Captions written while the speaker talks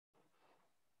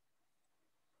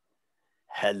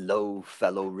Hello,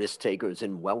 fellow risk takers,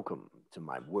 and welcome to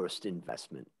my worst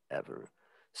investment ever.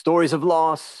 Stories of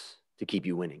loss to keep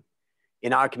you winning.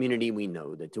 In our community, we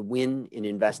know that to win in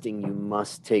investing, you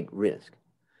must take risk.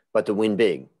 But to win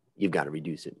big, you've got to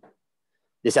reduce it.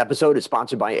 This episode is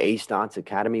sponsored by A Stotts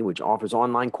Academy, which offers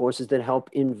online courses that help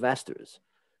investors,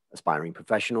 aspiring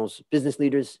professionals, business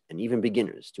leaders, and even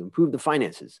beginners to improve the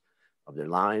finances of their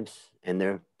lives and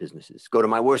their businesses. Go to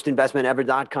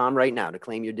myworstinvestmentever.com right now to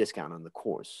claim your discount on the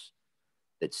course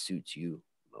that suits you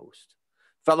most.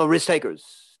 Fellow risk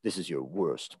takers, this is your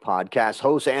worst podcast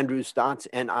host, Andrew Stotts,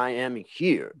 and I am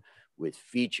here with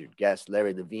featured guest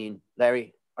Larry Levine.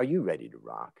 Larry, are you ready to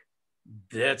rock?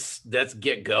 Let's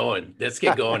get going. Let's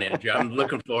get going, Andrew. I'm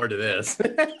looking forward to this.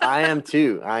 I am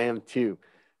too.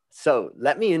 So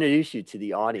let me introduce you to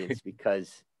the audience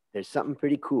because there's something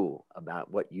pretty cool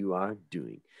about what you are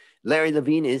doing. Larry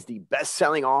Levine is the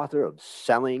best-selling author of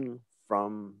Selling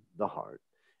from the Heart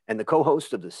and the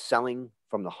co-host of the Selling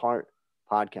from the Heart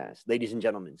podcast. Ladies and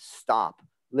gentlemen, stop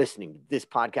listening to this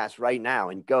podcast right now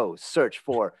and go search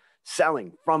for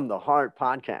Selling from the Heart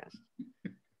podcast.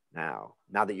 Now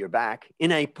that you're back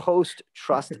in a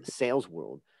post-trust sales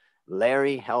world,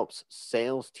 Larry helps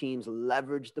sales teams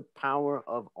leverage the power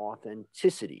of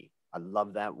authenticity. I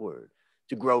love that word.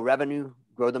 To grow revenue,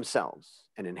 grow themselves,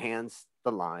 and enhance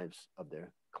the lives of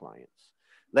their clients.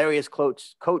 Larry has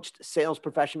coached sales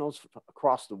professionals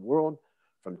across the world,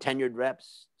 from tenured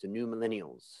reps to new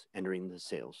millennials entering the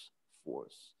sales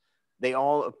force. They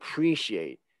all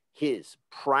appreciate his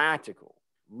practical,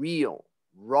 real,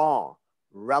 raw,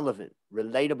 relevant,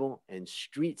 relatable, and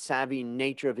street-savvy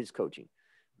nature of his coaching.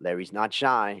 Larry's not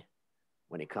shy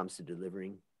when it comes to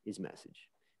delivering his message.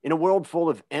 In a world full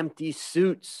of empty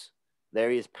suits,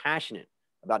 Larry is passionate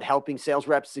about helping sales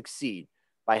reps succeed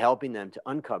by helping them to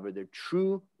uncover their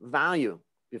true value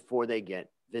before they get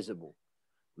visible.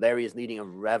 Larry is leading a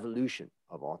revolution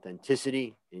of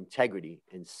authenticity, integrity,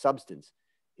 and substance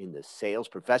in the sales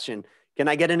profession. Can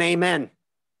I get an amen?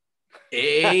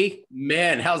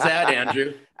 Amen. How's that,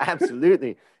 Andrew?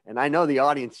 Absolutely. And I know the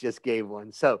audience just gave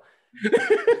one. So,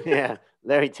 yeah,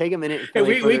 Larry, take a minute. And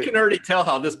we can already tell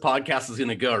how this podcast is going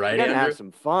to go, right, We're going to Andrew? have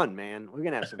some fun, man. We're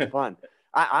going to have some fun.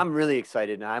 I'm really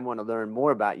excited, and I want to learn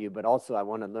more about you, but also I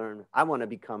want to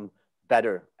become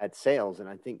better at sales, and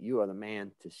I think you are the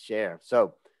man to share.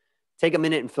 So take a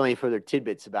minute and fill any further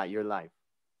tidbits about your life.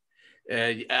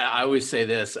 I always say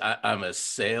this, I'm a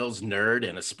sales nerd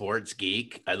and a sports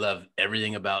geek. I love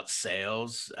everything about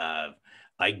sales.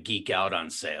 I geek out on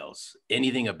sales.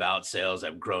 Anything about sales.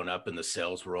 I've grown up in the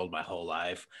sales world my whole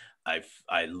life.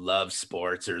 I love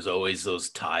sports. There's always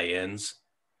those tie-ins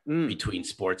between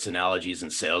sports analogies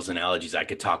and sales analogies. I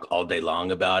could talk all day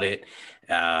long about it.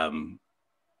 I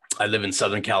live in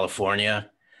Southern California.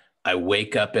 I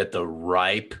wake up at the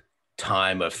ripe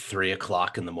time of 3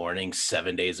 o'clock in the morning,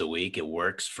 7 days a week. It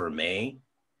works for me.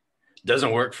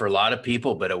 Doesn't work for a lot of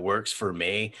people, but it works for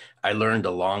me. I learned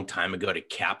a long time ago to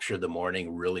capture the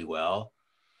morning really well,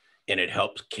 and it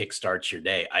helps kickstart your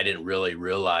day. I didn't really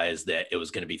realize that it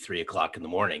was going to be 3 o'clock in the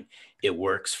morning. It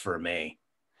works for me.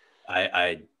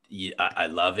 I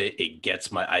love it.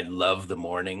 I love the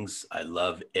mornings. I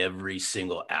love every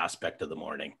single aspect of the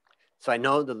morning. So I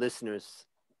know the listeners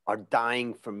are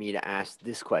dying for me to ask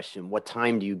this question. What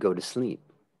time do you go to sleep?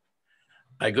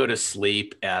 I go to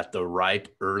sleep at the ripe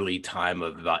early time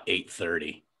of about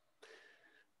 8:30.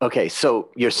 Okay,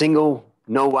 so you're single,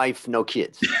 no wife, no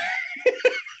kids.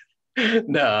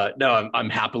 No, I'm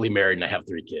happily married and I have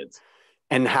 3 kids.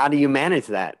 And how do you manage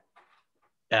that?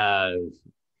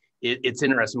 It's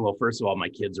interesting. Well, first of all, my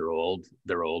kids are old.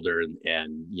 They're older,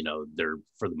 and they're,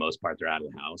 for the most part, they're out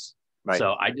of the house. Right.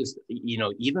 So I just,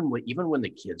 even when the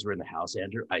kids were in the house,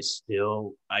 Andrew, I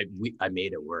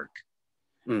made it work.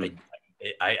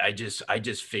 I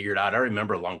just figured out. I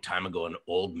remember a long time ago, an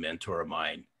old mentor of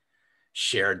mine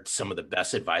shared some of the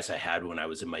best advice I had when I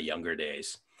was in my younger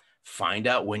days. Find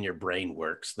out when your brain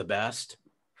works the best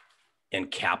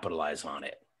and capitalize on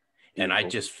it. And I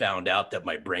just found out that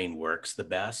my brain works the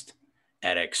best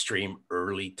at extreme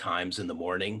early times in the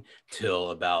morning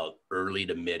till about early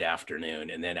to mid afternoon.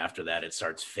 And then after that, it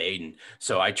starts fading.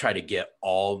 So I try to get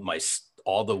all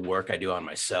the work I do on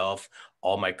myself,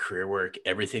 all my career work,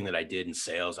 everything that I did in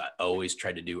sales, I always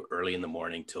try to do early in the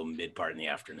morning till mid part in the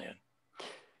afternoon.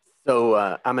 So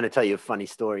I'm going to tell you a funny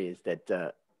story is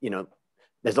that,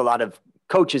 there's a lot of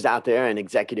coaches out there and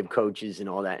executive coaches and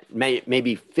all that.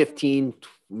 Maybe 15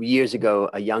 years ago,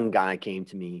 a young guy came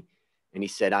to me and he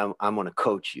said, I want to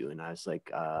coach you. And I was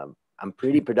like, I'm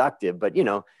pretty productive, but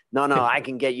no, I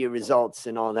can get you results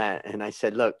and all that. And I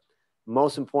said, look,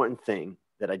 most important thing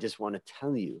that I just want to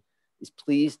tell you is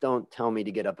please don't tell me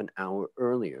to get up an hour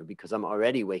earlier because I'm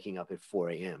already waking up at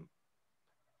 4 a.m.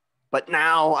 But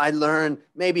now I learn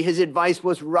maybe his advice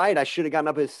was right. I should have gotten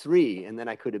up at 3, and then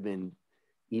I could have been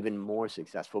even more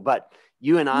successful. But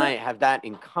you and I have that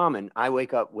in common. I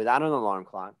wake up without an alarm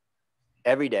clock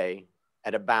every day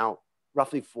at about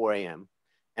roughly 4 a.m.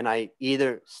 And I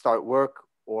either start work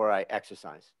or I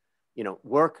exercise. You know,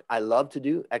 work I love to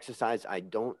do, exercise I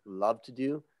don't love to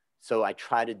do. So I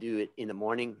try to do it in the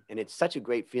morning. And it's such a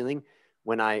great feeling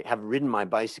when I have ridden my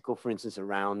bicycle, for instance,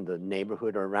 around the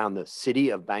neighborhood or around the city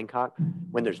of Bangkok,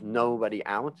 when there's nobody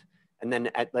out. And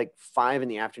then at like 5 in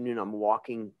the afternoon, I'm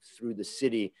walking through the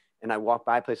city and I walk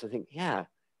by a place. I think, yeah,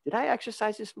 did I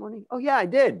exercise this morning? Oh yeah, I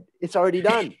did. It's already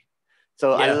done.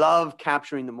 So I love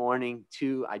capturing the morning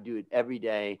too. I do it every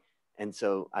day. And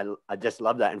so I just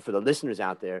love that. And for the listeners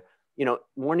out there, you know,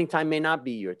 morning time may not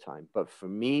be your time, but for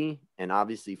me and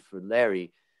obviously for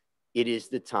Larry, it is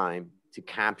the time to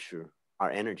capture our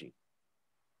energy.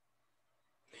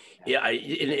 Yeah,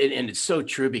 and it's so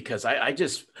true because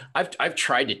I've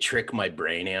tried to trick my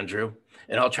brain, Andrew,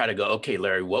 and I'll try to go, okay,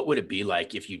 Larry, what would it be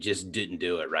like if you just didn't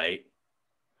do it, right?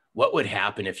 What would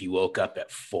happen if you woke up at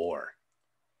 4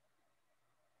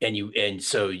 and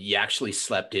so you actually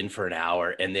slept in for an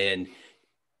hour and then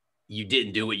you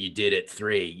didn't do what you did at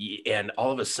 3, and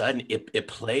all of a sudden it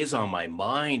plays on my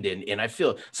mind, and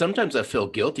sometimes I feel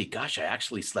guilty. Gosh, I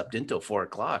actually slept until 4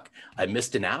 o'clock. I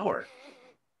missed an hour.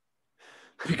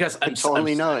 Because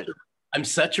I'm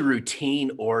such a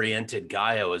routine oriented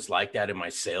guy. I was like that in my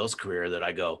sales career that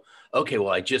I go, okay,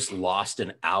 well, I just lost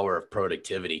an hour of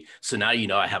productivity. So now, you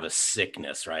know, I have a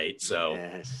sickness, right? So,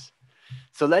 yes.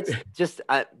 So let's just,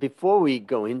 before we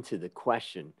go into the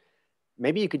question,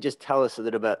 maybe you could just tell us a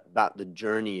little bit about the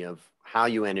journey of how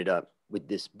you ended up with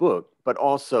this book, but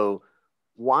also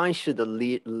why should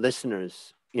the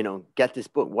listeners, you know, get this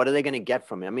book? What are they going to get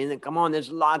from it? I mean, come on, there's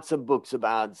lots of books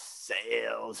about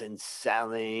sales and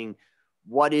selling.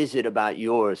 What is it about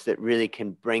yours that really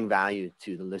can bring value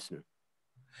to the listener?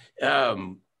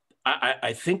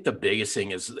 I think the biggest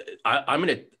thing is I'm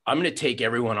gonna take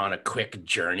everyone on a quick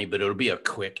journey, but it'll be a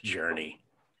quick journey,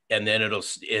 and then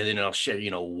I'll share,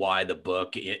 you know, why the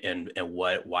book and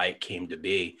why it came to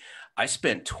be. I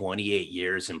spent 28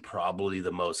 years in probably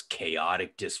the most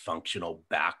chaotic, dysfunctional,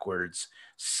 backwards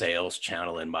sales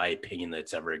channel, in my opinion,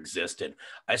 that's ever existed.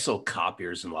 I sold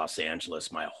copiers in Los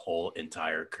Angeles my whole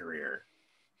entire career.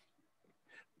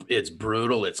 It's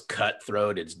brutal, it's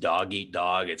cutthroat, it's dog eat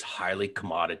dog, it's highly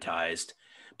commoditized,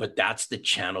 but that's the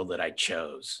channel that I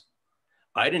chose.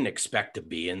 I didn't expect to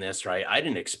be in this, right? I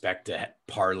didn't expect to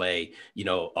parlay, you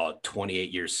know, a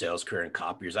 28-year sales career in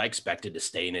copiers. I expected to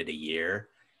stay in it a year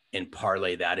and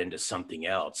parlay that into something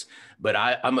else. But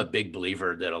I'm a big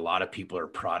believer that a lot of people are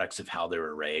products of how they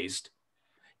were raised.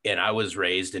 And I was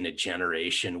raised in a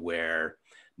generation where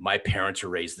my parents were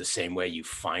raised the same way. You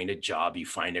find a job, you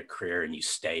find a career, and you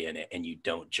stay in it, and you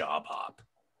don't job hop.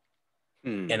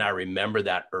 And I remember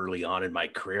that early on in my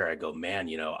career. I go, man,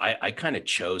 you know, I kind of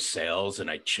chose sales,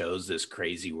 and I chose this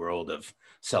crazy world of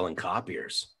selling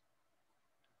copiers.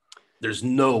 There's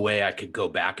no way I could go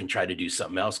back and try to do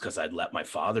something else because I'd let my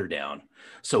father down.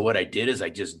 So what I did is I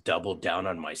just doubled down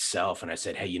on myself, and I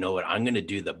said, hey, you know what? I'm going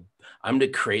to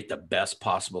create the best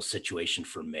possible situation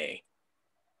for me.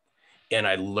 And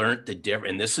I learned the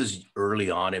difference, and this is early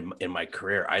on in my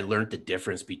career, I learned the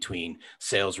difference between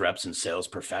sales reps and sales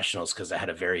professionals because I had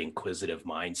a very inquisitive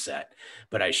mindset.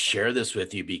 But I share this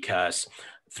with you because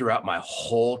throughout my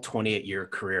whole 28-year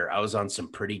career, I was on some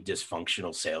pretty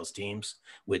dysfunctional sales teams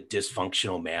with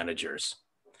dysfunctional managers.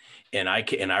 And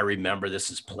I remember this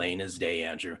as plain as day,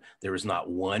 Andrew. There was not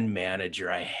one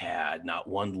manager I had, not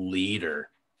one leader,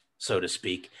 so to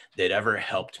speak, that ever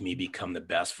helped me become the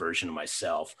best version of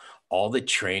myself. All the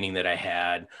training that I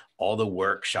had, all the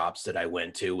workshops that I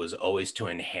went to was always to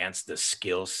enhance the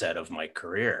skill set of my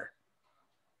career.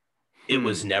 It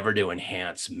was never to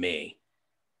enhance me.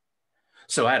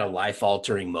 So I had a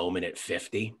life-altering moment at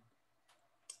 50.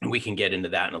 And we can get into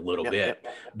that in a little bit.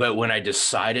 But when I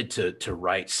decided to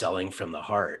write Selling from the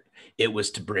Heart, it was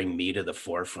to bring me to the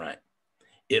forefront.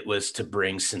 It was to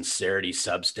bring sincerity,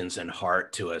 substance, and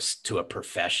heart to a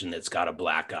profession that's got a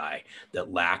black eye,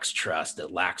 that lacks trust,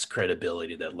 that lacks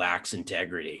credibility, that lacks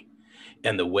integrity.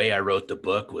 And the way I wrote the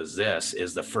book was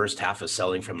the first half of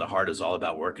Selling from the Heart is all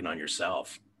about working on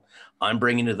yourself. I'm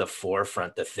bringing to the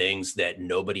forefront the things that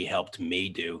nobody helped me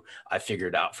do. I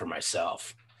figured out for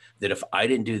myself that if I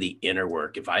didn't do the inner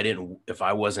work, if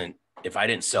I wasn't if I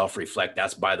didn't self-reflect,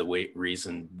 that's by the way,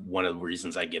 one of the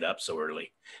reasons I get up so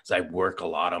early is I work a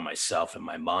lot on myself and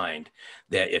my mind.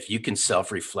 That if you can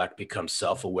self-reflect, become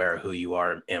self-aware of who you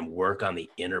are and work on the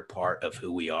inner part of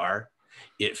who we are,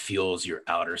 it fuels your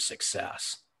outer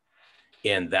success.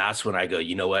 And that's when I go,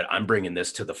 you know what? I'm bringing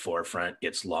this to the forefront.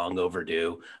 It's long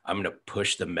overdue. I'm going to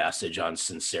push the message on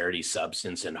sincerity,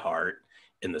 substance, and heart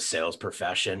in the sales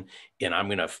profession. And I'm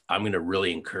going to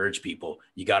really encourage people.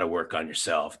 You got to work on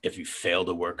yourself. If you fail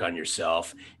to work on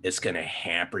yourself, it's going to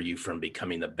hamper you from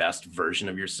becoming the best version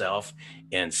of yourself.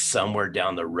 And somewhere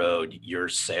down the road, your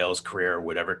sales career, or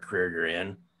whatever career you're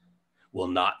in, will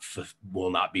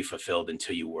not be fulfilled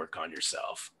until you work on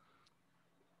yourself.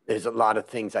 There's a lot of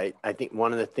things. I think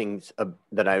one of the things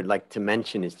that I would like to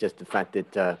mention is just the fact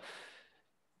that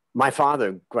my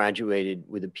father graduated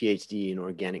with a PhD in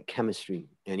organic chemistry,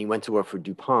 and he went to work for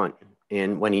DuPont.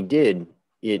 And when he did,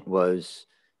 it was,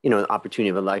 an opportunity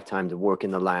of a lifetime to work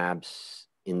in the labs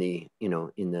in the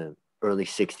early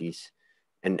 60s.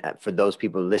 And for those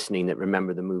people listening that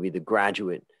remember the movie The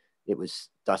Graduate, it was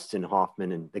Dustin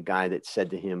Hoffman, and the guy that said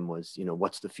to him was,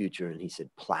 what's the future? And he said,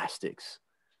 plastics.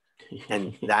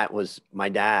 And that was, my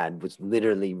dad was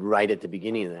literally right at the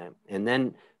beginning of that. And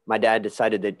then my dad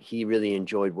decided that he really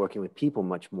enjoyed working with people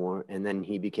much more. And then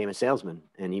he became a salesman,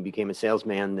 and he became a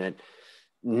salesman that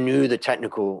knew the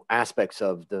technical aspects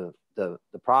of the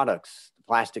products, the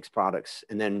plastics products.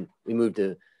 And then we moved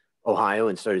to Ohio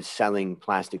and started selling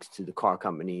plastics to the car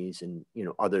companies and,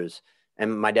 others.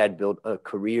 And my dad built a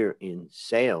career in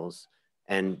sales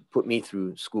and put me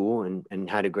through school and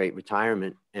had a great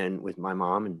retirement and with my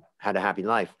mom and had a happy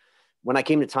life. When I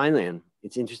came to Thailand,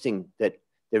 it's interesting that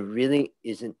there really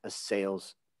isn't a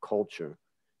sales culture.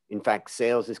 In fact,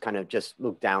 sales is kind of just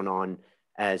looked down on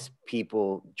as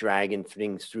people dragging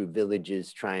things through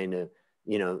villages, trying to,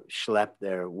 schlep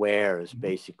their wares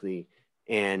basically.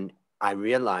 And I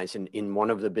realized in one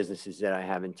of the businesses that I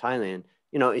have in Thailand,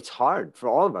 it's hard for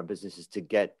all of our businesses to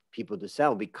get people to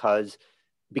sell because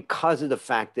of the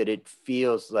fact that it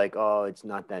feels like, oh, it's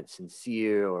not that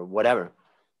sincere or whatever.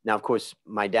 Now, of course,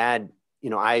 my dad,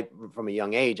 from a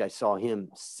young age, I saw him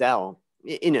sell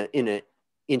in a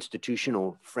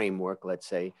institutional framework, let's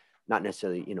say, not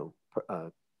necessarily,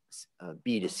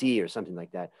 B2C or something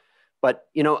like that. But,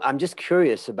 I'm just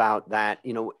curious about that,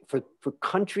 for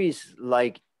countries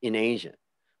like in Asia,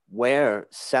 where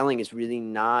selling is really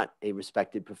not a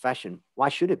respected profession, why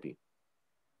should it be?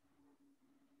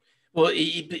 Well,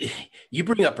 you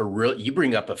bring up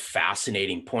a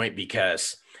fascinating point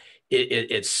because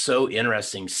it's so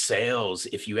interesting. Sales,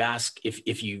 if you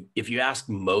ask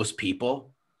most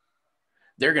people,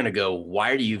 they're going to go,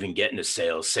 why are you even getting into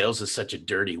sales? Sales is such a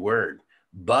dirty word.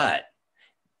 But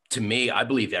to me, I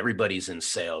believe everybody's in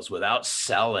sales. Without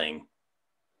selling,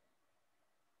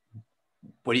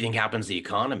 what do you think happens to the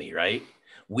economy, right?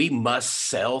 We must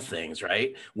sell things,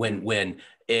 right?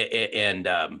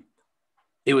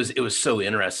 It was so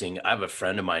interesting. I have a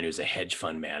friend of mine who's a hedge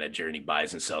fund manager, and he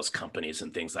buys and sells companies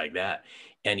and things like that.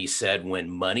 And he said, when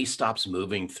money stops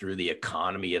moving through the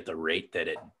economy at the rate that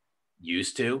it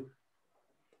used to,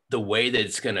 the way that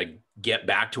it's going to get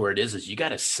back to where it is you got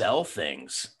to sell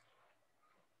things.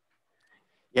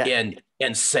 Yeah.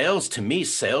 And sales, to me,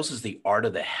 sales is the art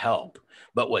of the help.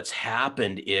 But what's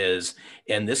happened is,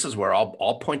 and this is where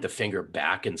I'll point the finger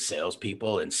back in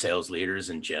salespeople and sales leaders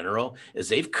in general, is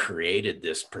they've created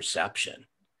this perception.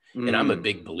 And I'm a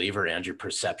big believer, Andrew,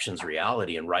 perception's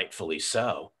reality, and rightfully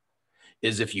so.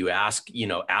 Is if you ask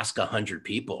 100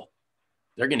 people,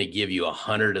 they're going to give you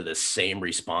 100 of the same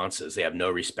responses. They have no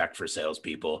respect for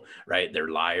salespeople, right? They're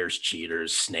liars,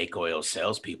 cheaters, snake oil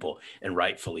salespeople, and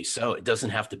rightfully so. It doesn't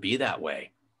have to be that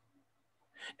way.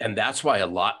 And that's why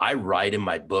I write in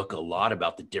my book a lot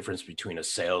about the difference between a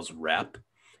sales rep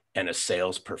and a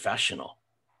sales professional.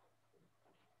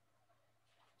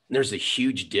 There's a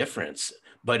huge difference,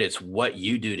 but it's what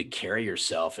you do to carry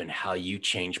yourself and how you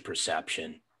change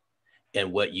perception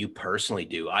and what you personally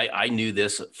do. I knew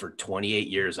this for 28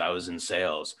 years. I was in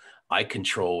sales. I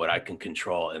control what I can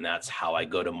control. And that's how I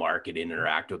go to market,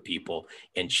 interact with people,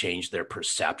 and change their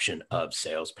perception of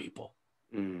salespeople.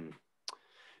 Mm.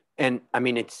 And I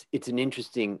mean, it's an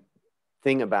interesting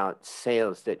thing about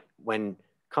sales that when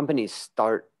companies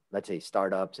start, let's say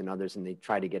startups and others, and they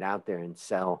try to get out there and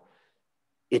sell,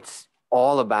 it's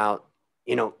all about,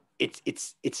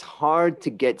 it's hard to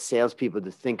get salespeople to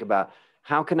think about,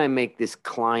 how can I make this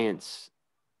client's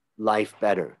life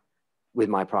better with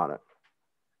my product?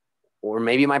 Or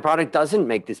maybe my product doesn't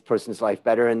make this person's life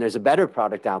better and there's a better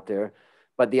product out there.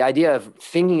 But the idea of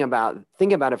thinking about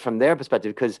it from their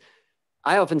perspective, because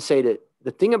I often say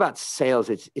the thing about sales,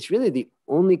 it's really the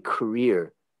only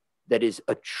career that is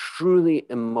a truly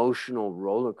emotional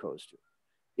roller coaster.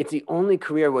 It's the only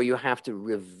career where you have to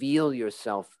reveal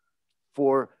yourself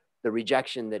for the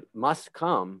rejection that must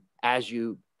come as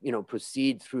you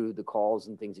proceed through the calls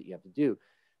and things that you have to do.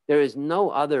 There is no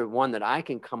other one that I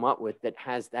can come up with that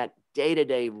has that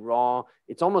day-to-day raw.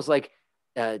 It's almost like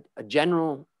a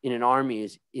general in an army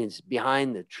is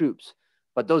behind the troops,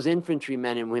 but those infantry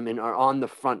men and women are on the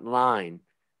front line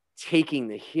taking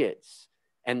the hits.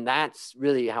 And that's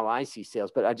really how I see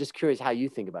sales. But I'm just curious how you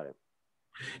think about it.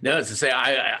 No, it's to say,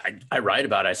 I write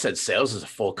about it. I said sales is a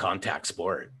full contact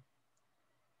sport.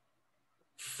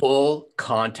 Full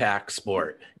contact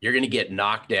sport. You're going to get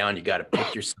knocked down. You got to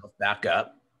pick yourself back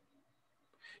up.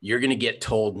 You're going to get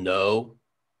told no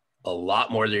a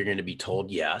lot more than you're going to be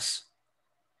told yes.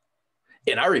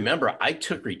 And I remember I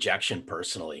took rejection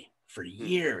personally for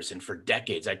years, and for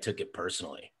decades, I took it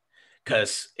personally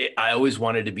because I always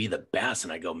wanted to be the best.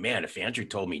 And I go, man, if Andrew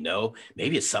told me no,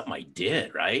 maybe it's something I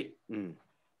did, right?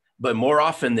 But more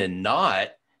often than not,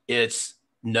 it's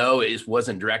no, it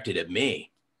wasn't directed at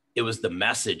me. It was the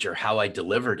message or how I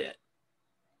delivered it.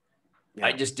 Yeah.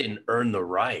 I just didn't earn the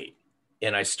right.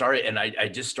 And I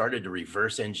just started to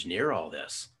reverse engineer all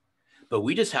this. But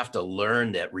we just have to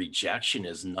learn that rejection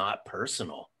is not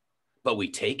personal, but we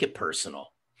take it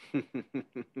personal.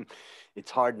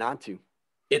 It's hard not to.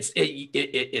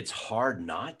 It's hard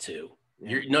not to.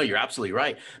 Yeah. You're absolutely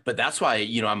right. But that's why,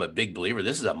 I'm a big believer.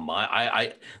 This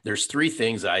is there's three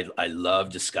things I love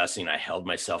discussing. I held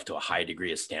myself to a high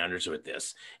degree of standards with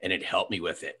this, and it helped me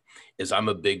with it. Is I'm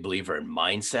a big believer in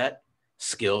mindset,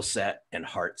 skill set, and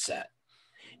heart set.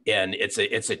 And it's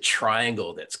a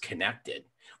triangle that's connected.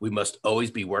 We must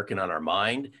always be working on our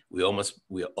mind. We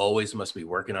always must be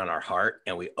working on our heart,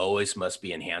 and we always must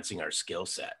be enhancing our skill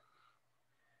set.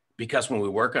 Because when we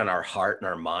work on our heart and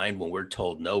our mind, when we're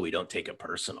told no, we don't take it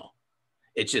personal.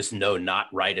 It's just no, not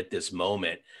right at this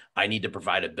moment. I need to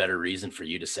provide a better reason for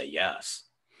you to say yes.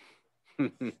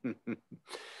 There's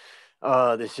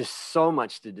just so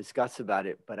much to discuss about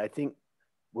it, but I think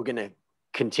we're going to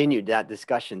continue that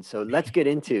discussion. So let's get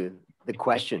into the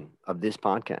question of this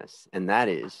podcast. And that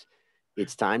is,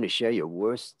 it's time to share your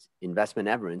worst investment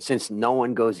ever. And since no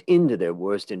one goes into their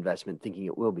worst investment thinking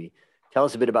it will be, tell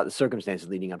us a bit about the circumstances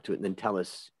leading up to it, and then tell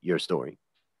us your story.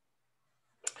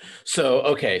 So,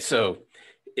 okay. So,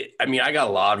 I mean, I got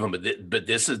a lot of them, but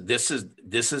this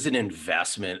is an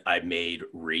investment I made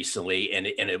recently, and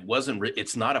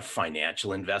it's not a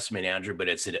financial investment, Andrew, but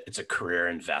it's a career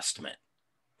investment.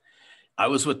 I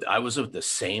was with the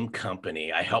same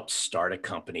company. I helped start a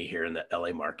company here in the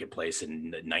LA marketplace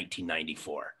in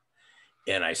 1994.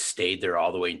 And I stayed there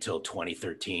all the way until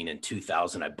 2013. In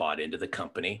 2000, I bought into the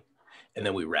company. And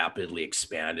then we rapidly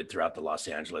expanded throughout the Los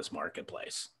Angeles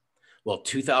marketplace. Well,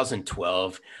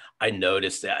 2012, I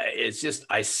noticed that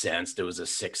I sensed there was a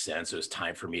sixth sense. It was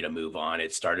time for me to move on.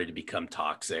 It started to become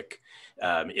toxic.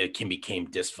 It became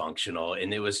dysfunctional. And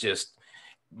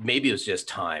maybe it was just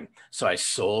time. So I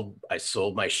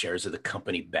sold my shares of the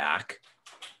company back,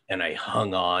 and I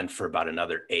hung on for about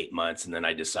another 8 months. And then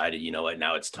I decided, you know what,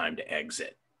 now it's time to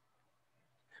exit.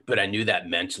 But I knew that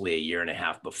mentally a year and a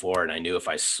half before. And I knew if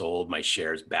I sold my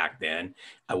shares back then,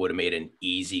 I would have made an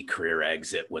easy career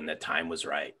exit when the time was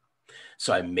right.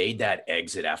 So I made that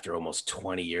exit after almost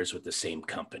 20 years with the same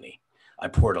company. I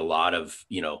poured a lot of,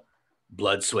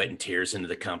 blood, sweat, and tears into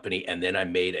the company. And then I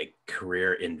made a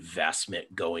career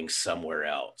investment going somewhere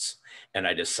else. And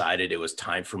I decided it was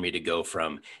time for me to go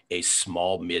from a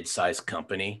small, mid-sized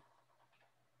company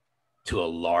to a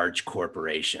large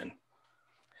corporation.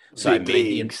 So I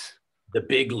made the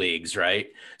big leagues, right?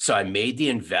 So I made the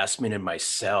investment in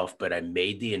myself, but I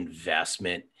made the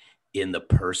investment in the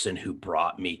person who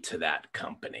brought me to that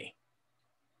company.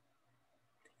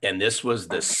 And this was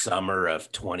the summer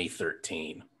of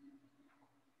 2013.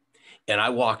 And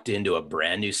I walked into a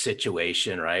brand new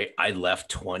situation, right? I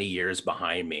left 20 years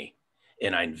behind me,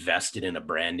 and I invested in a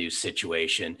brand new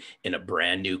situation, in a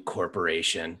brand new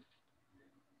corporation,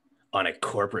 on a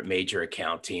corporate major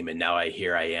account team. And now I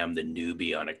am the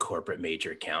newbie on a corporate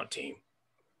major account team.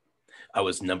 I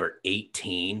was number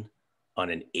 18 on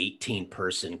an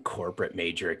 18-person corporate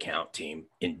major account team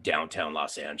in downtown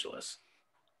Los Angeles.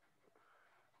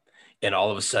 And all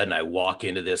of a sudden I walk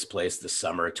into this place the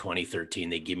summer of 2013.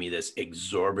 They give me this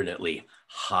exorbitantly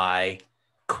high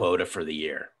quota for the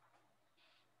year.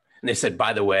 And they said,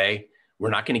 by the way,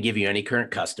 we're not going to give you any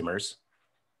current customers.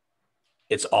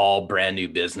 It's all brand new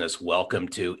business. Welcome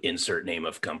to insert name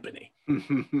of company.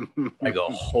 I go,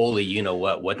 holy, you know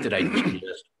what did I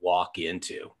just walk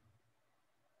into?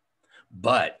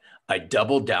 But I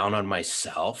doubled down on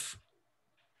myself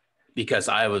because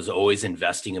I was always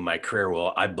investing in my career.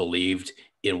 Well, I believed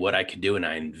in what I could do, and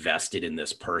I invested in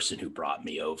this person who brought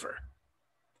me over.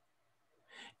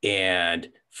 And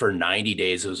for 90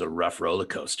 days, it was a rough roller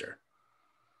coaster.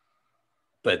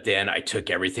 But then I took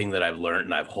everything that I've learned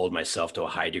and I've held myself to a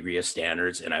high degree of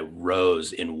standards. And I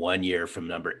rose in 1 year from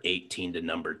number 18 to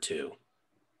number 2.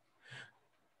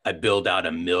 I built out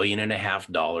 $1.5 million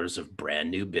of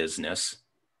brand new business,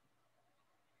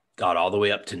 got all the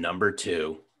way up to number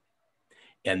 2.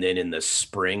 And then in the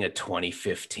spring of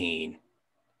 2015,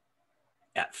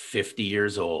 at 50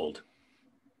 years old,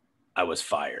 I was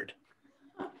fired.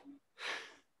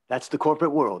 That's the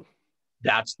corporate world.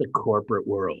 That's the corporate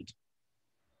world.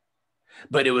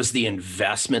 But it was the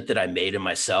investment that I made in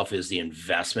myself, is the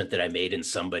investment that I made in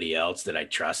somebody else that I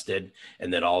trusted.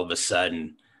 And then all of a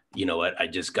sudden, you know what? I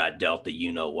just got dealt the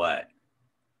you know what.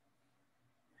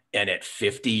 And at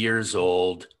 50 years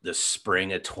old, the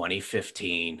spring of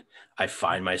 2015, I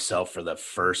find myself for the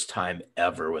first time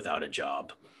ever without a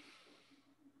job.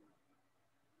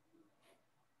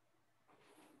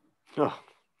 Oh.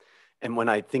 And when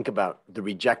I think about the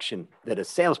rejection that a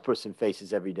salesperson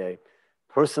faces every day,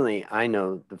 personally, I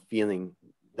know the feeling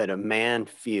that a man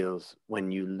feels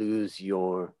when you lose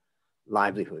your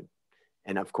livelihood.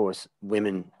 And of course,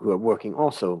 women who are working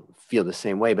also feel the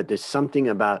same way. But there's something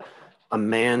about a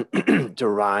man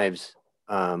derives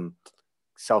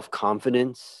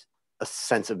self-confidence, a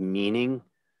sense of meaning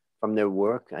from their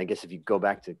work. I guess if you go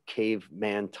back to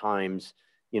caveman times,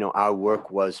 you know, our work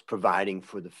was providing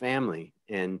for the family.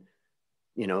 And,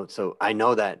 you know, so I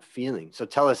know that feeling. So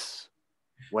tell us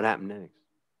what happened next.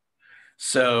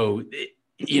 So,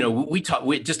 you know, we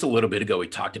just a little bit ago, we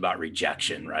talked about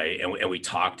rejection, right? And we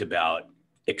talked about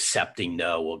accepting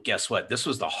no. Well, guess what? This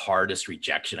was the hardest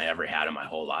rejection I ever had in my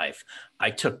whole life.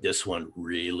 I took this one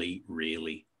really,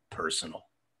 really personal.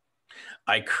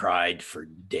 I cried for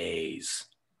days,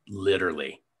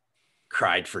 literally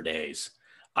cried for days.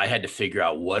 I had to figure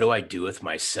out, what do I do with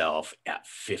myself at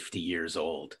 50 years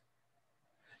old?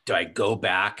 Do I go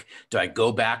back? Do I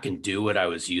go back and do what I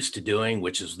was used to doing,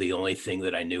 which is the only thing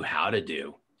that I knew how to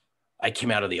do? I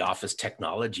came out of the office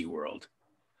technology world.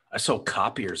 I sold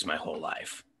copiers my whole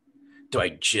life. Do I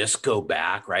just go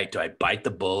back, right? Do I bite the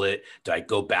bullet? Do I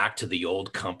go back to the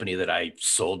old company that I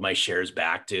sold my shares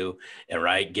back to and,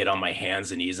 right, get on my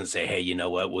hands and knees and say, hey, you know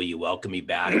what? Will you welcome me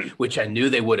back? Which I knew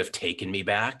they would have taken me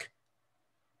back.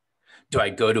 Do I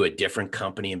go to a different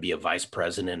company and be a vice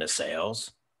president of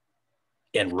sales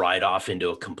and ride off into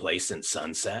a complacent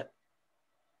sunset?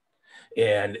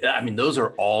 And I mean, those are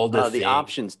all the things. The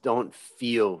options don't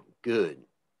feel good.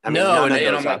 I mean, no,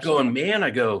 and I'm not going, man, I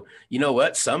go, you know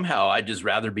what? Somehow I'd just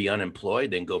rather be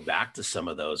unemployed than go back to some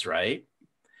of those, right?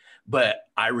 But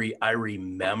I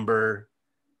remember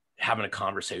having a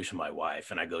conversation with my wife,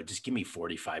 and I go, just give me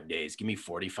 45 days. Give me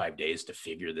 45 days to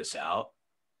figure this out.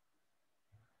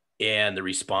 And the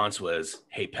response was,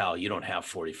 hey, pal, you don't have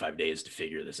 45 days to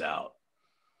figure this out.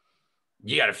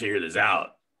 You got to figure this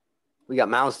out. We got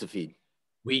mouths to feed.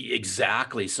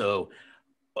 Exactly. So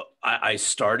I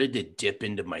started to dip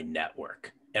into my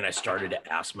network, and I started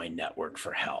to ask my network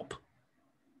for help.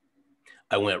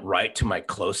 I went right to my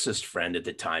closest friend at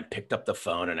the time, picked up the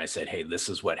phone, and I said, hey, this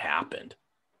is what happened.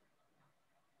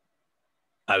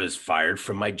 I was fired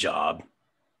from my job.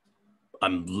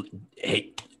 I'm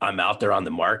out there on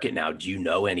the market now. Do you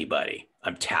know anybody?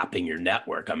 I'm tapping your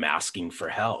network. I'm asking for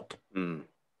help.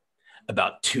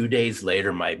 About 2 days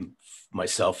later, my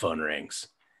cell phone rings.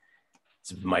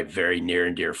 It's my very near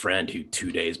and dear friend who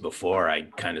 2 days before I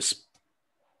kind of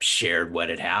shared what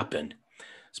had happened.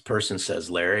 This person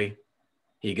says, Larry,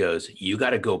 he goes, you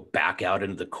got to go back out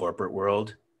into the corporate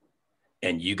world,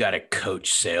 and you got to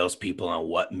coach salespeople on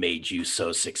what made you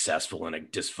so successful in a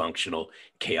dysfunctional,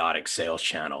 chaotic sales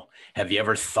channel. Have you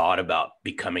ever thought about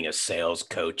becoming a sales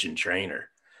coach and trainer?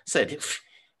 I said,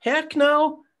 heck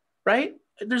no, right?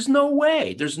 There's no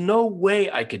way. There's no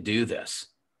way I could do this.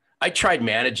 I tried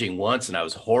managing once and I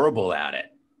was horrible at it.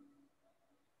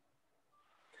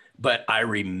 But I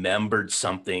remembered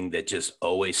something that just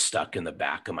always stuck in the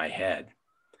back of my head.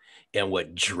 And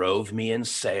what drove me in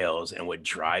sales and what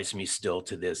drives me still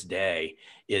to this day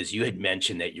is, you had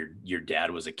mentioned that your dad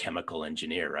was a chemical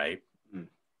engineer, right?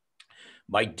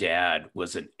 My dad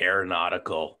was an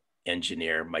aeronautical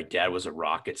engineer. My dad was a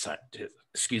rocket scientist,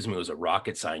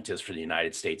 for the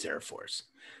United States Air Force.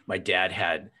 My dad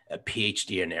had a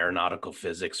PhD in aeronautical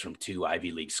physics from 2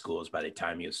 Ivy League schools by the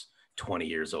time he was 20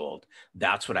 years old.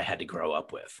 That's what I had to grow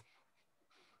up with.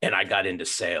 and I got into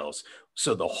sales.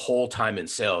 So the whole time in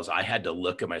sales, I had to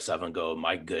look at myself and go, am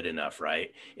I good enough?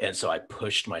 Right. And so I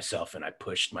pushed myself and I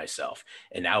pushed myself.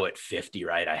 And now at 50,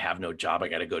 right, I have no job. I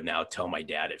got to go now tell my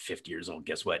dad at 50 years old,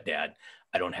 guess what, Dad?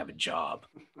 I don't have a job.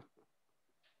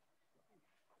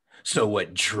 So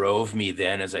what drove me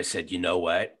then is I said, you know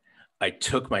what? I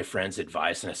took my friend's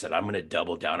advice and I said, I'm going to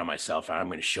double down on myself. And I'm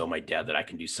going to show my dad that I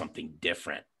can do something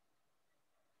different.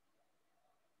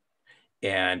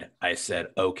 And I said,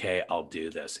 okay, I'll do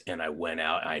this. And I went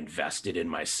out, I invested in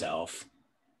myself.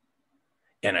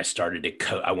 And I started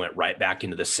to I went right back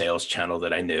into the sales channel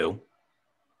that I knew.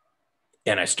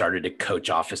 And I started to coach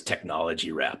office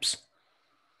technology reps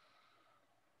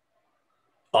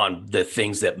on the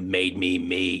things that made me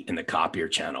me in the copier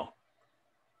channel.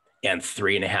 And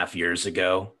 3.5 years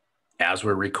ago, as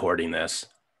we're recording this,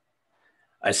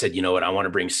 I said, you know what? I want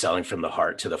to bring selling from the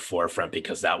heart to the forefront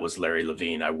because that was Larry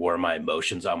Levine. I wore my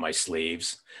emotions on my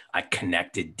sleeves. I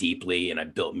connected deeply and I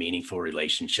built meaningful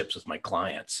relationships with my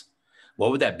clients. What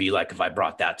would that be like if I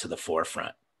brought that to the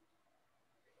forefront?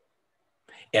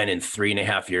 And in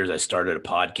 3.5 years, I started a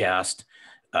podcast.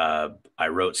 I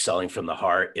wrote Selling from the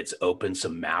Heart. It's opened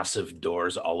some massive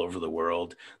doors all over the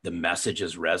world. The message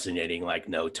is resonating like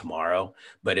no tomorrow,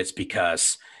 but it's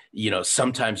because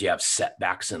sometimes you have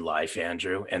setbacks in life,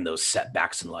 Andrew, and those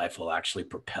setbacks in life will actually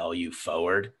propel you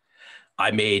forward.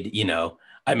 I made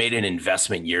an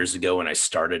investment years ago when I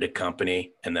started a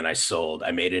company and then I sold.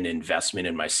 I made an investment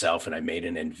in myself and I made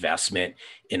an investment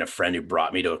in a friend who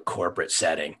brought me to a corporate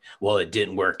setting. Well, it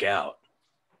didn't work out.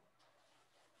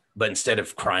 But instead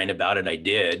of crying about it,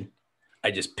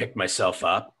 I just picked myself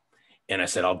up and I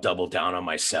said, I'll double down on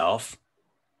myself.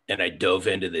 And I dove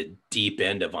into the deep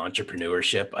end of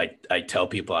entrepreneurship. I tell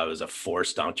people I was a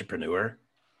forced entrepreneur.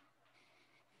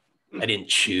 I didn't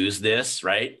choose this,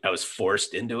 right? I was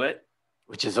forced into it.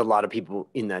 Which is a lot of people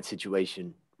in that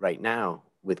situation right now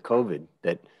with COVID,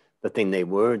 that the thing they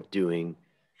were doing,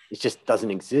 it just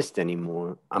doesn't exist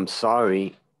anymore. I'm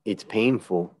sorry, it's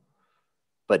painful,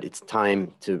 but it's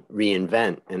time to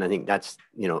reinvent. And I think that's,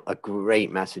 a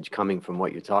great message coming from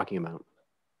what you're talking about.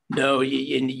 No,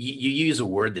 you use a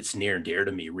word that's near and dear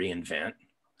to me, reinvent.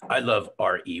 I love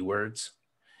RE words.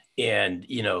 And,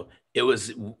 it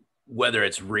was whether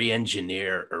it's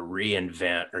re-engineer or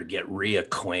reinvent or get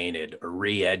reacquainted or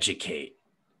re-educate.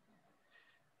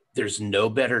 There's no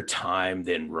better time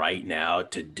than right now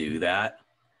to do that.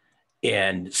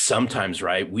 And sometimes,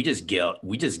 right, we just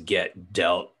get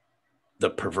dealt the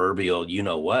proverbial, you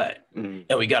know what, and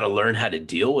we got to learn how to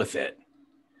deal with it.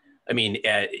 I mean,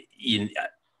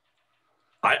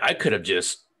 I could have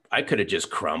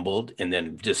just crumbled and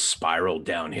then just spiraled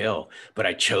downhill, but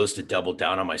I chose to double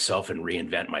down on myself and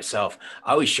reinvent myself.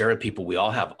 I always share with people, we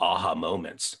all have aha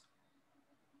moments.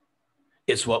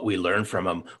 It's what we learn from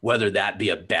them, whether that be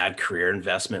a bad career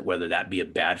investment, whether that be a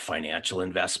bad financial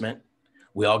investment.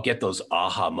 We all get those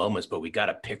aha moments, but we got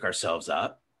to pick ourselves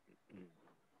up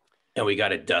and we got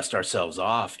to dust ourselves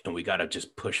off and we got to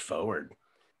just push forward.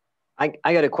 I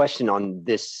got a question on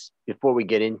this before we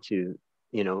get into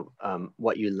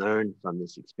what you learned from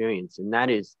this experience. And that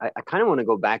is, I kind of want to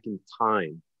go back in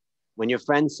time when your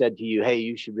friend said to you, hey,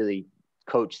 you should really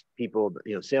coach people,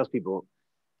 salespeople.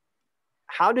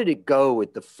 How did it go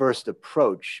with the first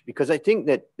approach? Because I think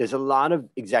that there's a lot of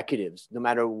executives, no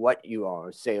matter what you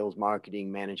are, sales,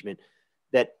 marketing, management,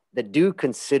 that do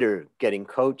consider getting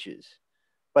coaches.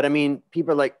 But I mean,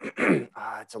 people are like,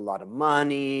 it's a lot of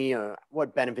money, or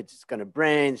what benefits it's going to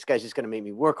bring. This guy's just going to make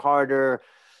me work harder.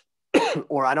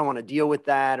 Or I don't want to deal with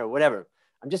that or whatever.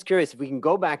 I'm just curious if we can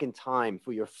go back in time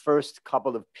for your first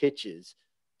couple of pitches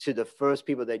to the first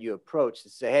people that you approached to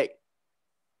say, hey,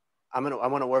 I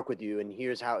want to work with you. And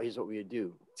here's what we would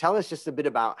do. Tell us just a bit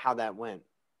about how that went.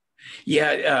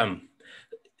 Yeah.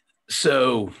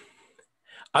 So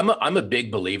I'm a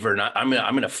big believer, and I'm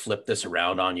going to flip this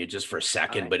around on you just for a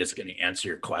second, but it's going to answer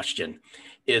your question.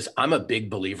 I'm a big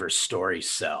believer, stories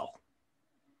sell.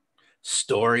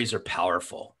 Stories are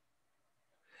powerful.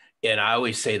 And I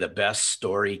always say the best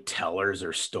storytellers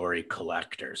are story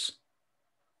collectors.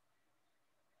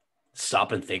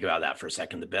 Stop and think about that for a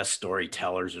second. The best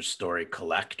storytellers are story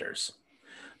collectors.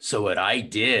 So what I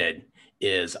did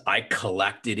is I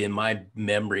collected in my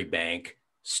memory bank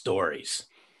stories.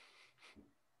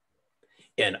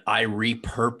 And I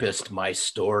repurposed my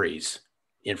stories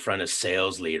in front of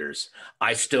sales leaders.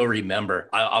 I still remember,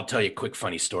 I'll tell you a quick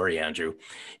funny story, Andrew.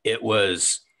 It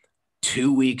was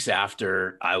 2 weeks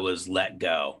after I was let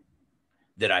go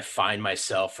that I find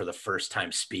myself for the first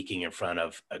time speaking in front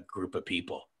of a group of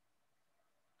people.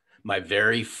 My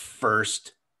very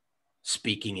first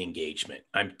speaking engagement.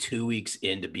 I'm 2 weeks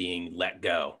into being let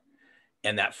go.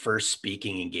 And that first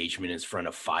speaking engagement is in front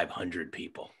of 500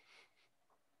 people.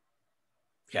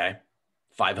 Okay.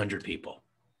 500 people.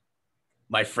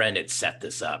 My friend had set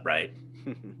this up, right?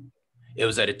 It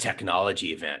was at a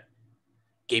technology event.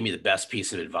 Gave me the best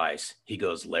piece of advice. He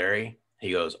goes, Larry,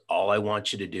 he goes, all I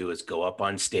want you to do is go up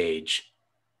on stage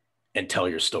and tell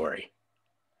your story.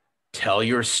 Tell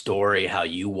your story, how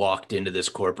you walked into this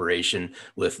corporation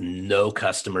with no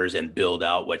customers and build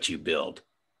out what you build.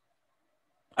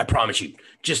 I promise you,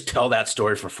 just tell that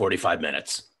story for 45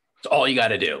 minutes. It's all you got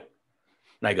to do.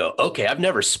 And I go, okay, I've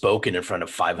never spoken in front of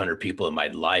 500 people in my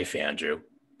life, Andrew.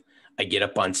 I get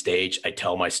up on stage. I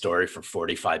tell my story for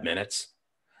 45 minutes.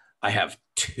 I have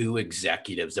 2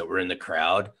 executives that were in the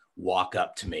crowd walk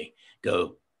up to me,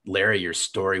 go, Larry, your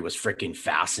story was freaking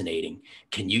fascinating.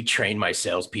 Can you train my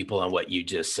salespeople on what you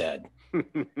just said?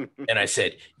 And I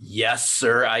said, yes,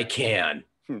 sir, I can.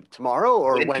 Tomorrow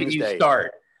or when Wednesday? Can you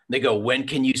start? They go, when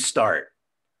can you start?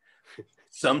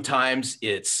 Sometimes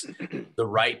it's the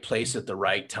right place at the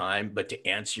right time. But to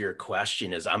answer your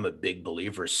question is, I'm a big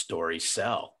believer, stories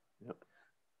sell. Yep.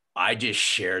 I just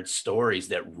shared stories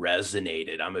that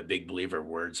resonated. I'm a big believer,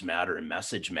 words matter and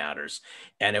message matters.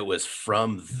 And it was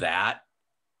from that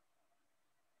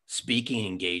speaking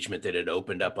engagement that it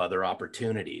opened up other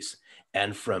opportunities.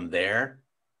 And from there,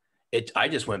 I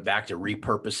just went back to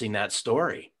repurposing that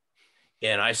story.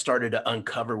 And I started to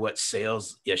uncover what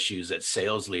sales issues that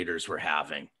sales leaders were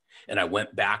having. And I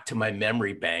went back to my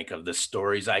memory bank of the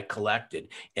stories I collected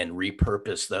and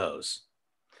repurposed those.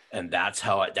 And that's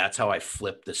how I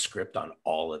flipped the script on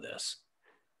all of this.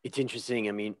 It's interesting.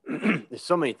 I mean, there's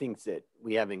so many things that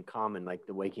we have in common, like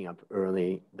the waking up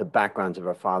early, the backgrounds of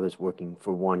our fathers working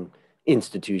for one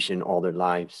institution all their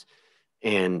lives,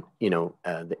 and,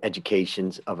 the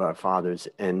educations of our fathers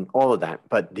and all of that.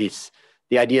 But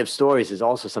the idea of stories is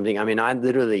also something, I mean, I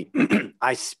literally,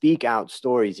 I speak out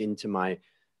stories into my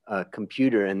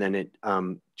computer, and then it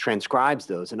transcribes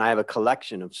those. And I have a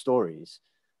collection of stories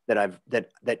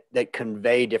that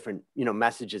convey different,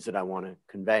 messages that I want to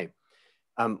convey.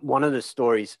 One of the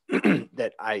stories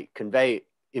that I convey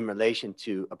in relation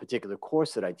to a particular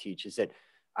course that I teach is that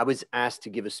I was asked to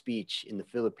give a speech in the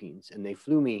Philippines, and they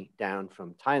flew me down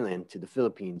from Thailand to the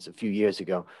Philippines a few years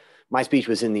ago. My speech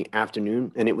was in the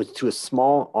afternoon, and it was to a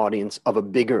small audience of a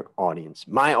bigger audience.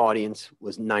 My audience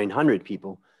was 900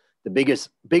 people. The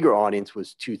bigger audience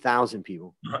was 2,000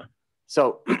 people.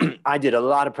 So I did a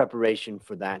lot of preparation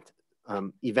for that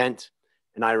event,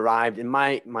 and I arrived, and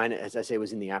mine, as I say,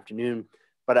 was in the afternoon.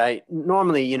 But I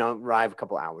normally, arrive a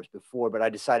couple hours before, but I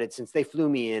decided since they flew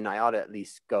me in, I ought to at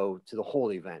least go to the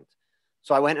whole event.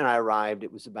 So I went and I arrived.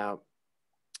 It was about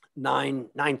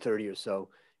 9:30 or so.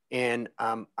 And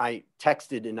I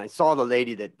texted, and I saw the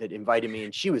lady that invited me,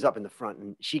 and she was up in the front,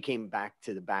 and she came back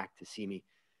to the back to see me.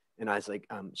 And I was like,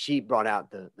 she brought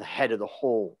out the head of the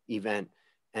whole event.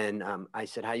 And I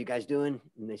said, how you guys doing?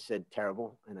 And they said,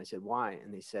 terrible. And I said, why?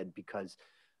 And they said, because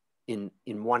in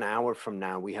 1 hour from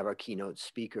now, we have our keynote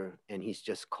speaker, and he's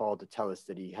just called to tell us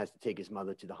that he has to take his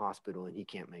mother to the hospital and he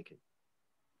can't make it.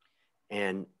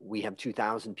 And we have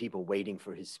 2,000 people waiting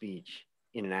for his speech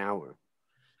in an hour.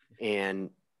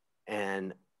 And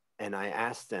I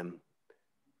asked them,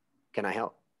 can I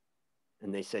help?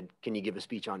 And they said, can you give a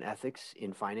speech on ethics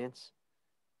in finance?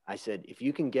 I said, if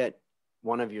you can get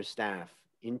one of your staff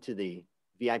into the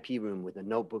VIP room with a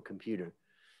notebook computer,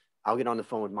 I'll get on the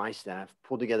phone with my staff,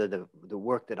 pull together the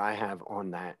work that I have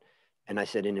on that. And I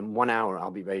said, and in 1 hour,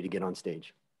 I'll be ready to get on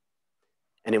stage.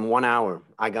 And in 1 hour,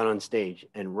 I got on stage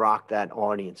and rocked that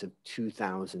audience of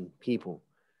 2,000 people.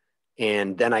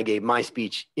 And then I gave my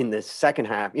speech in the second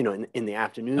half, in the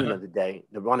afternoon of the day,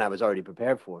 the one I was already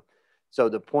prepared for. So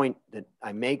the point that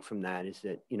I make from that is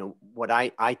that, what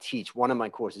I teach, one of my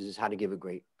courses is how to give a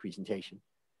great presentation.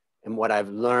 And what I've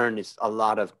learned is a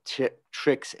lot of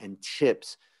tricks and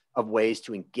tips of ways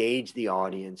to engage the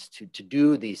audience, to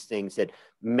do these things that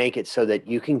make it so that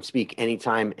you can speak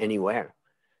anytime, anywhere.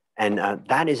 And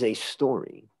that is a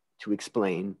story to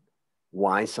explain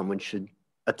why someone should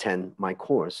attend my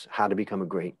course, How to Become a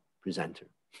Great Presenter.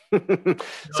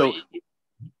 So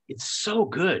it's so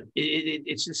good.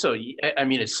 It's just so, I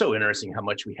mean, it's so interesting how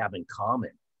much we have in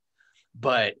common.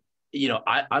 But,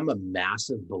 I'm a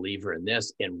massive believer in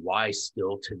this, and why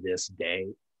still to this day,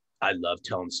 I love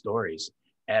telling stories.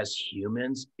 As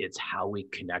humans, it's how we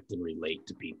connect and relate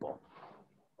to people.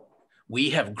 We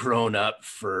have grown up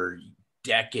for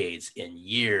decades and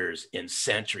years and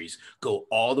centuries, go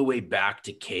all the way back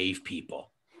to cave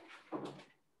people.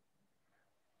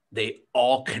 They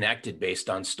all connected based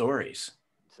on stories.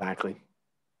 Exactly.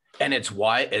 And it's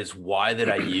why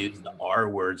that I use the R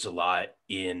words a lot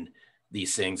in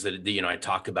these things that, you know, I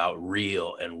talk about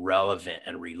real and relevant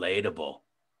and relatable.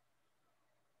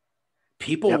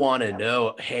 People want to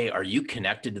know, hey, are you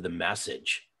connected to the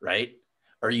message, right?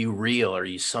 Are you real? Are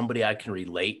you somebody I can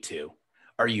relate to?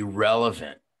 Are you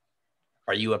relevant?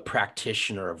 Are you a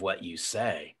practitioner of what you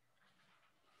say?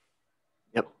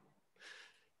 Yep.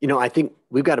 You know, I think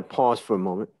we've got to pause for a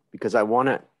moment because I want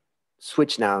to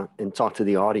switch now and talk to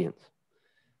the audience.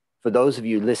 For those of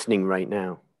you listening right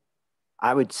now,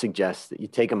 I would suggest that you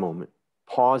take a moment,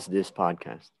 pause this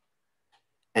podcast,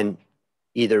 and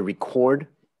either record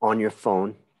on your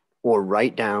phone or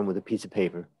write down with a piece of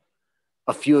paper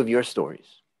a few of your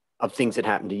stories of things that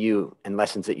happened to you and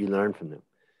lessons that you learned from them.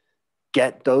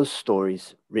 Get those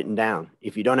stories written down.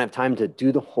 If you don't have time to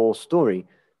do the whole story,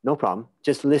 no problem.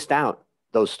 Just list out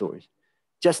those stories.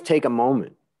 Just take a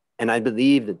moment. And I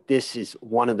believe that this is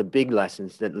one of the big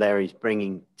lessons that Larry's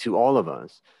bringing to all of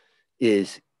us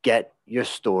is get your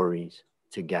stories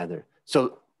together.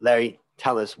 So Larry,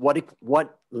 tell us,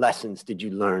 what lessons did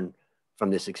you learn from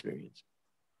this experience?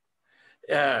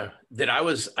 I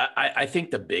think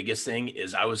the biggest thing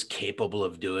is I was capable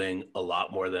of doing a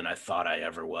lot more than I thought I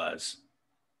ever was.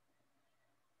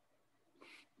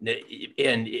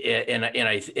 And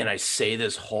I say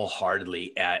this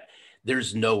wholeheartedly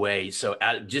there's no way. So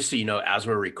just so you know, as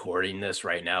we're recording this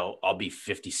right now, I'll be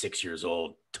 56 years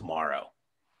old tomorrow.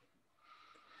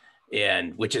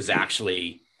 And which is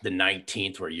actually the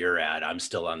 19th where you're at. I'm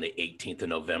still on the 18th of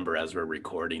November as we're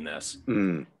recording this.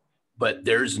 But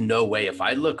there's no way, if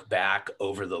I look back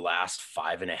over the last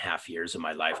 5.5 years of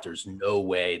my life, there's no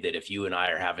way that if you and I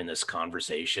are having this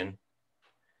conversation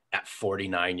at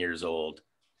 49 years old,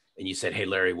 and you said, hey,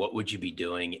 Larry, what would you be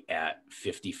doing at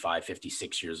 55,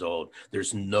 56 years old?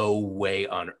 There's no way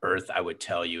on earth I would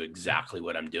tell you exactly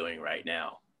what I'm doing right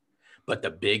now. But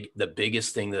the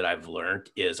biggest thing that I've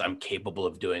learned is I'm capable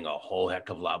of doing a whole heck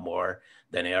of a lot more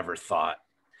than I ever thought.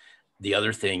 The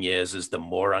other thing is the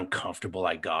more uncomfortable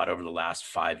I got over the last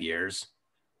 5 years,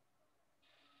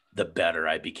 the better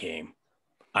I became.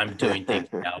 I'm doing things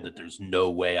now that there's no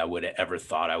way I would have ever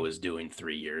thought I was doing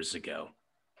 3 years ago.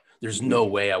 There's no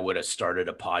way I would have started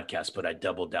a podcast, but I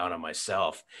doubled down on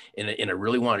myself. And I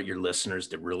really wanted your listeners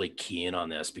to really key in on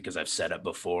this because I've said it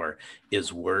before,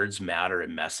 is words matter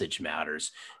and message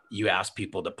matters. You ask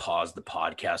people to pause the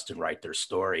podcast and write their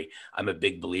story. I'm a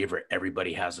big believer.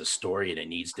 Everybody has a story and it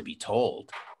needs to be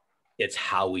told. It's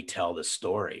how we tell the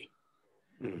story.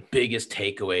 Biggest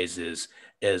takeaways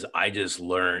is I just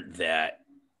learned that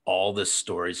all the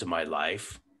stories of my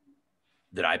life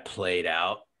that I played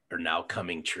out are now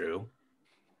coming true,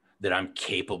 that I'm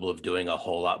capable of doing a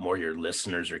whole lot more. Your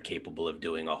listeners are capable of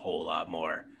doing a whole lot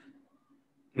more.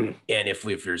 And if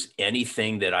there's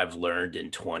anything that I've learned in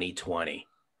 2020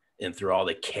 and through all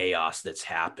the chaos that's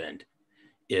happened,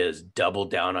 is double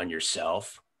down on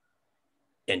yourself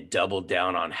and double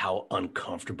down on how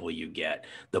uncomfortable you get.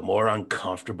 The more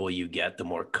uncomfortable you get, the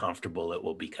more comfortable it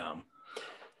will become.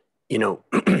 You know,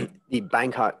 the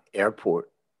Bangkok airport,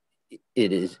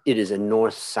 it is a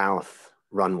north-south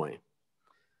runway.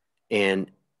 And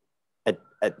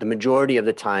at the majority of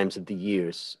the times of the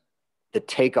years, the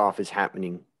takeoff is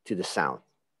happening to the south.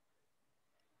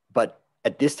 But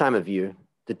at this time of year,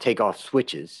 the takeoff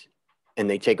switches and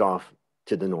they take off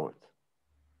to the north.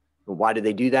 But why do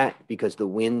they do that? Because the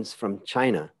winds from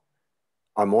China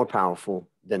are more powerful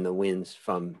than the winds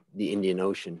from the Indian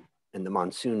Ocean and the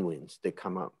monsoon winds that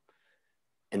come up.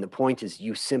 And the point is,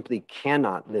 you simply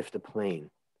cannot lift a plane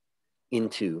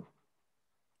into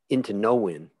no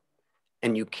wind,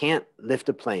 and you can't lift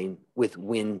a plane with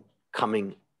wind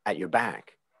coming at your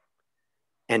back.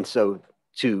 And so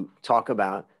to talk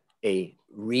about a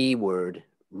word,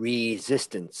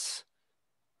 resistance,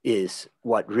 is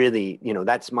what really, you know,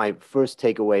 that's my first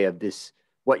takeaway of this.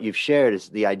 What you've shared is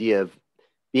the idea of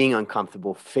being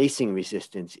uncomfortable, facing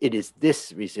resistance. It is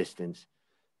this resistance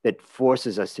that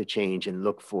forces us to change and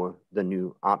look for the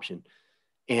new option.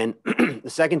 And the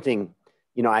second thing,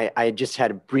 you know, I just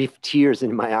had brief tears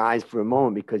in my eyes for a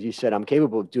moment because you said I'm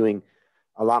capable of doing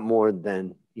a lot more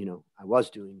than, you know, I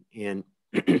was doing. And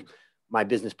my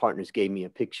business partners gave me a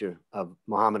picture of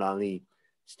Muhammad Ali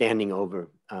standing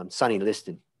over Sonny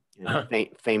Liston, you know,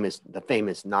 the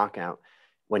famous knockout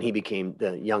when he became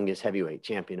the youngest heavyweight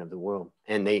champion of the world.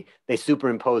 And they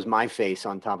superimposed my face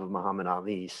on top of Muhammad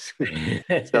Ali's.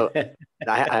 So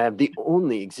I have the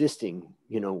only existing,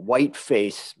 you know, white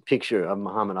face picture of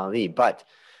Muhammad Ali. But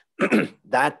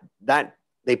that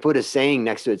they put a saying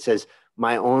next to it, says,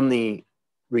 my only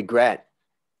regret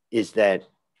is that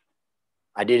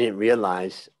I didn't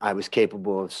realize I was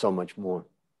capable of so much more.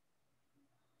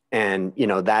 And,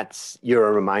 you're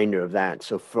a reminder of that.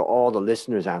 So for all the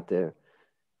listeners out there,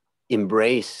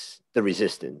 embrace the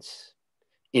resistance,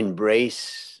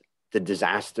 embrace the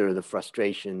disaster, the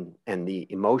frustration, and the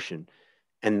emotion,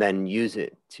 and then use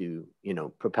it to,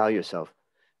 propel yourself.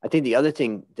 I think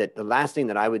the last thing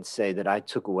that I would say that I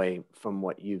took away from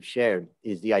what you've shared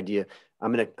is the idea.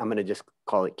 I'm gonna just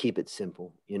call it, keep it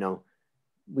simple.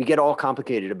 We get all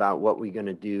complicated about what we're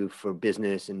gonna do for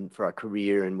business and for our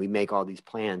career, and we make all these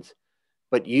plans.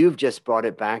 But you've just brought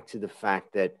it back to the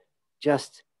fact that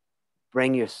just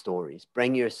bring your stories,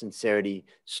 bring your sincerity.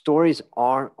 Stories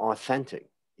are authentic.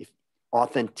 If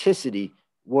authenticity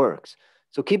works,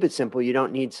 so keep it simple. You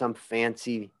don't need some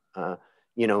fancy,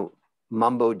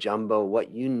 mumbo jumbo.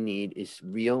 What you need is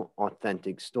real,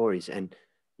 authentic stories. And,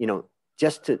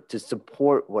 just to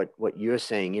support what you're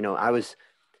saying,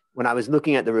 when I was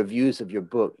looking at the reviews of your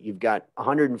book, you've got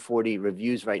 140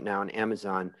 reviews right now on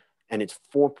Amazon, and it's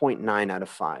 4.9 out of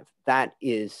 5. That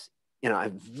is,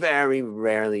 I've very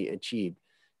rarely achieved.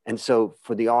 And so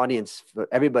for the audience, for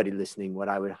everybody listening, what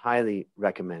I would highly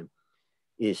recommend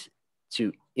is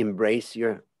to embrace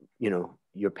your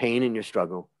pain and your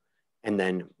struggle, and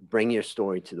then bring your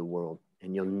story to the world.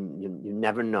 And you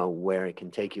never know where it can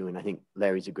take you. And I think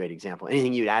Larry's a great example.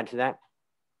 Anything you'd add to that?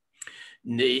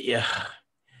 Yeah.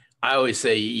 I always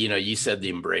say, you said the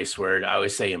embrace word. I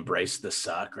always say embrace the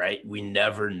suck, right? We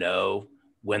never know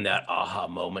when that aha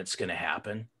moment's going to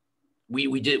happen.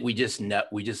 We just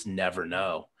never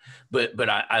know. But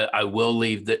I will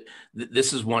leave that.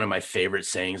 This is one of my favorite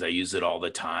sayings. I use it all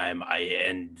the time.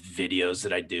 And videos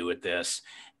that I do with this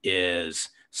is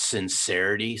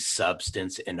sincerity,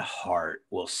 substance, and heart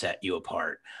will set you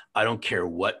apart. I don't care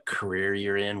what career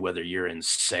you're in, whether you're in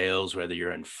sales, whether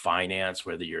you're in finance,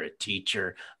 whether you're a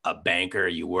teacher, a banker,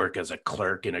 you work as a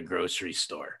clerk in a grocery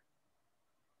store.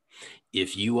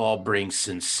 If you all bring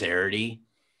sincerity,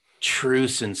 true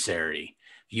sincerity,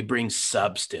 if you bring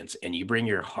substance and you bring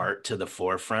your heart to the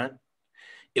forefront,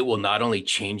 it will not only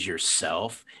change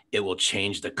yourself, it will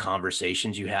change the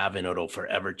conversations you have, and it'll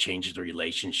forever change the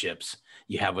relationships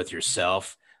you have with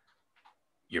yourself,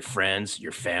 your friends,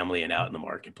 your family, and out in the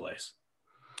marketplace.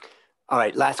 All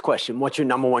right, last question. What's your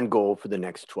number one goal for the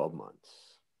next 12 months?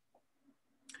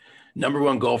 Number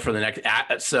one goal for the next.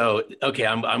 So, okay,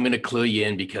 I'm going to clue you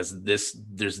in, because there's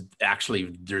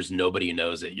nobody who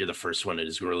knows it. You're the first one that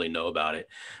doesn't really know about it.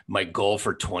 My goal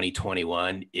for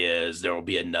 2021 is there will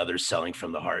be another Selling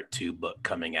from the Heart 2 book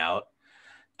coming out.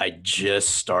 I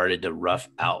just started to rough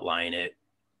outline it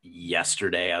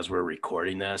yesterday as we're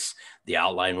recording this. The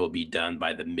outline will be done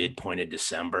by the midpoint of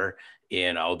December,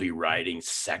 and I'll be writing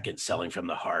second Selling from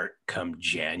the Heart come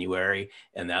January.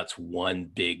 And that's one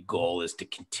big goal, is to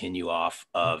continue off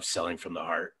of Selling from the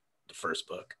Heart, the first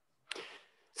book.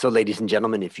 So, ladies and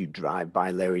gentlemen, if you drive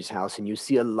by Larry's house and you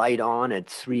see a light on at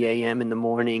 3 a.m. in the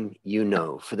morning,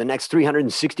 for the next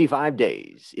 365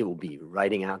 days, it will be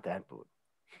writing out that book.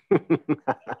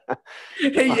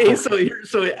 hey, so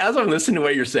as I'm listening to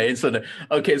what you're saying, so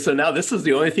now this is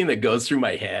the only thing that goes through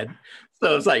my head.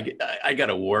 So it's like I got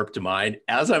a warped mind.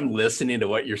 As I'm listening to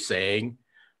what you're saying,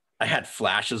 I had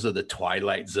flashes of the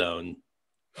Twilight Zone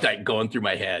like going through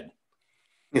my head.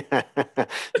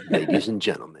 Ladies and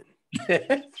gentlemen.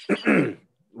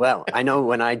 Well, I know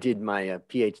when I did my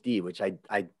PhD, which I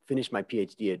finished my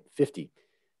PhD at 50,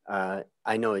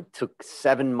 I know it took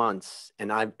 7 months,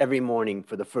 and every morning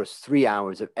for the first 3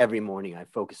 hours of every morning, I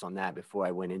focused on that before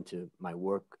I went into my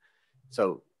work.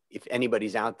 So if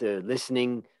anybody's out there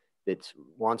listening that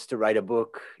wants to write a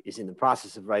book, is in the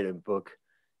process of writing a book,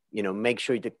 make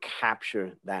sure to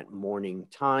capture that morning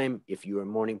time. If you're a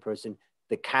morning person,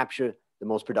 to capture the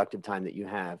most productive time that you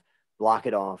have, block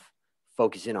it off,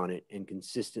 focus in on it, and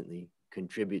consistently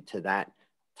contribute to that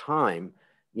time,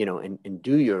 and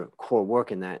do your core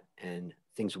work in that, and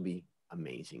things will be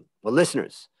amazing. Well,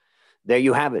 listeners, there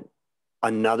you have it.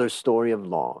 Another story of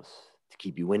loss to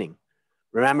keep you winning.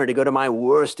 Remember to go to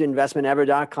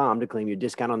myworstinvestmentever.com to claim your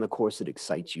discount on the course that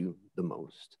excites you the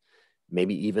most.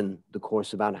 Maybe even the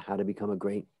course about how to become a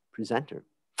great presenter.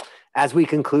 As we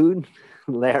conclude,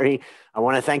 Larry, I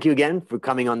want to thank you again for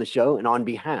coming on the show. And on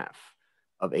behalf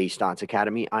of A Stotz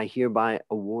Academy, I hereby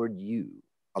award you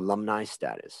alumni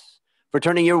status for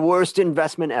turning your worst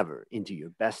investment ever into your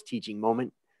best teaching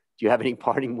moment. Do you have any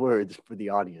parting words for the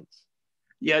audience?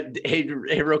 Yeah. Hey,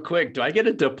 real quick, do I get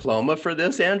a diploma for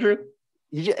this, Andrew?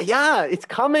 Yeah, it's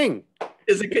coming.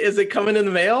 Is it coming in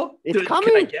the mail? It's coming.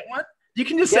 Can I get one? You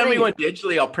can just send me one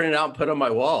digitally. I'll print it out and put it on my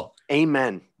wall.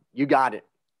 Amen. You got it.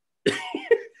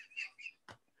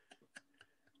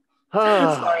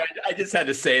 Sorry, I just had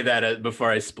to say that before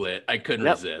I split. I couldn't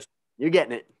resist. You're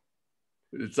getting it.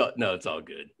 It's all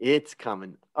good. It's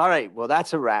coming. All right. Well,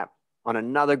 that's a wrap on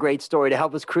another great story to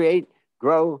help us create,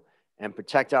 grow, and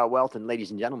protect our wealth. And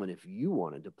ladies and gentlemen, if you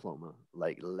want a diploma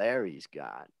like Larry's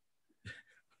got,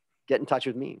 get in touch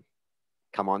with me.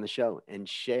 Come on the show and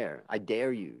share. I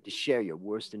dare you to share your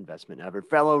worst investment ever.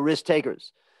 Fellow risk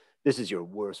takers, this is your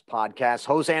worst podcast.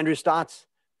 Host Andrew Stotts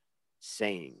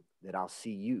saying that I'll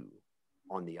see you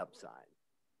on the upside.